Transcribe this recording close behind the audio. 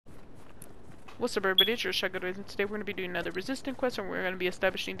What's up everybody, it's your ShellGoodVibes, and today we're going to be doing another resistant quest, and we're going to be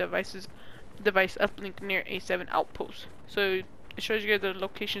establishing device uplink near A7 Outpost. So it shows you guys the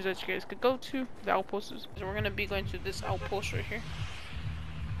locations that you guys could go to, the outposts. So we're going to be going to this outpost right here.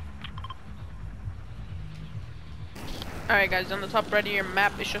 Alright guys, on the top right of your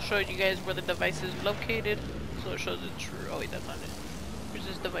map, it should show you guys where the device is located. So it shows it's, oh wait, that's not it. Where's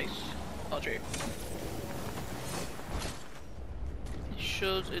this device? Oh, it's right here. It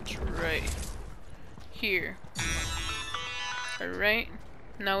shows it's right here. Alright.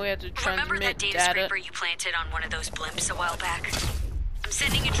 Now we have to transmit Remember that data data. scraper you planted on one of those blimps a while back? I'm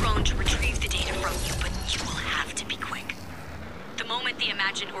sending a drone to retrieve the data from you, but you will have to be quick. The moment the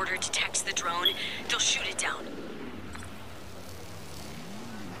imagined order detects the drone, they'll shoot it down.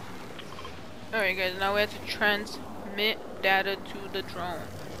 Alright guys, now we have to transmit data to the drone.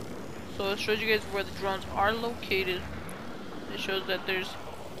 So it shows you guys where the drones are located. It shows that there's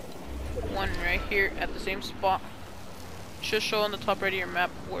one right here at the same spot. It should show on the top right of your map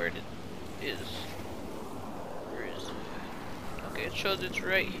where it is. Where is it? Okay, it shows it's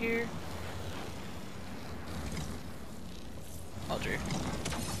right here. Oh, it's right here.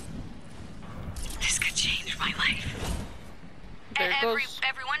 This could change my life. There it goes.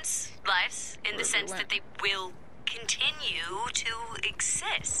 Everyone's lives, in the sense that they will continue to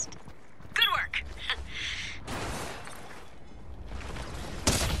exist. Good work.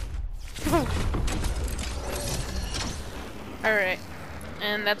 Alright,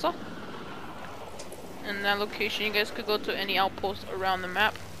 and that's all. And that location, you guys could go to any outpost around the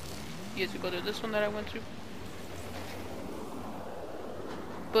map. You guys could go to this one that I went to.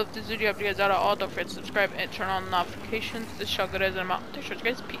 But if this video helped you guys out at all, don't forget to subscribe and turn on notifications. This is ShellGoodVibes, and I'm out. Take care,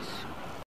 guys. Peace.